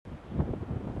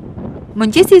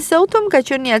Mëngjesi i sotëm ka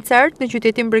qenë një acartë në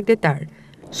qytetin bregdetar.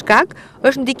 Shkak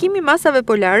është ndikimi i masave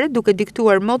polare duke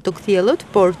diktuar mot të kthjellët,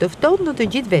 por të ftohtë në të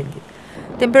gjithë vendin.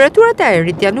 Temperaturat e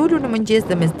ajrit janë ulur në mëngjes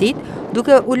dhe mesditë,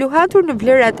 duke u luhatur në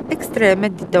vlerat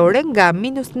ekstreme ditore nga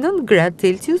 -9 gradë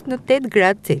Celsius në 8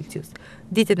 gradë Celsius.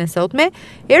 Ditën e sotme,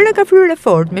 era ka fryrë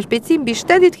fortë me shpejtësi mbi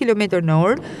 70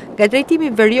 km/h nga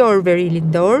drejtimi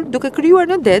verior-verilindor, duke krijuar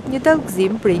në det një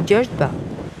dallgëzim prej 6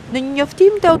 ballë. Në një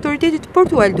njoftim të autoritetit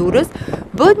portual Durrës,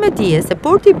 bëhet me dije se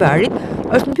porti i Barit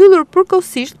është mbyllur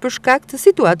përkohësisht për shkak të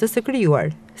situatës së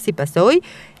krijuar. Si pasojë,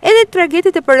 edhe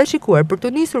tragedit e parashikuar për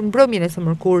të nisur mbrëmjen e së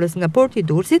mërkurës nga porti i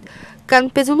Durrësit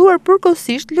kanë pezulluar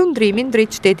përkohësisht lundrimin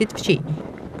drejt shtetit fqinj.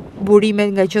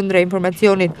 Burimet nga qendra e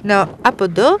informacionit në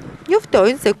APD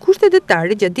njoftojnë se kushtet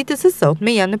detare gjatë ditës së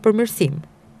sotme janë në përmirësim.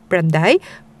 Prandaj,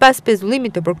 pas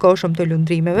pezullimit të përkohshëm të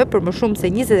lundrimeve për më shumë se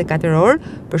 24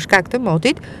 orë për shkak të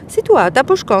motit, situata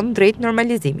po shkon drejt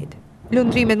normalizimit.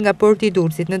 Lundrimet nga porti i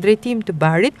Durrësit në drejtim të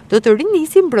Barit do të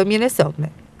rinisin mbrëmjen e sotme.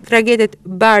 Tragedet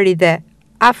Bari dhe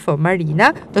Afo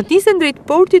Marina do të nisen drejt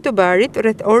portit të Barit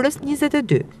rreth orës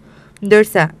 22,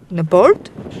 ndërsa në port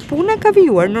puna ka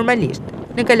vijuar normalisht.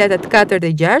 Në kalatat 4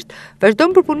 dhe 6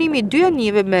 vazhdon përpunimi i 2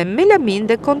 anijeve me melamin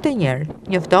dhe kontenjer,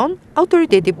 njofton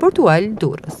autoriteti portual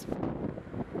Durrës.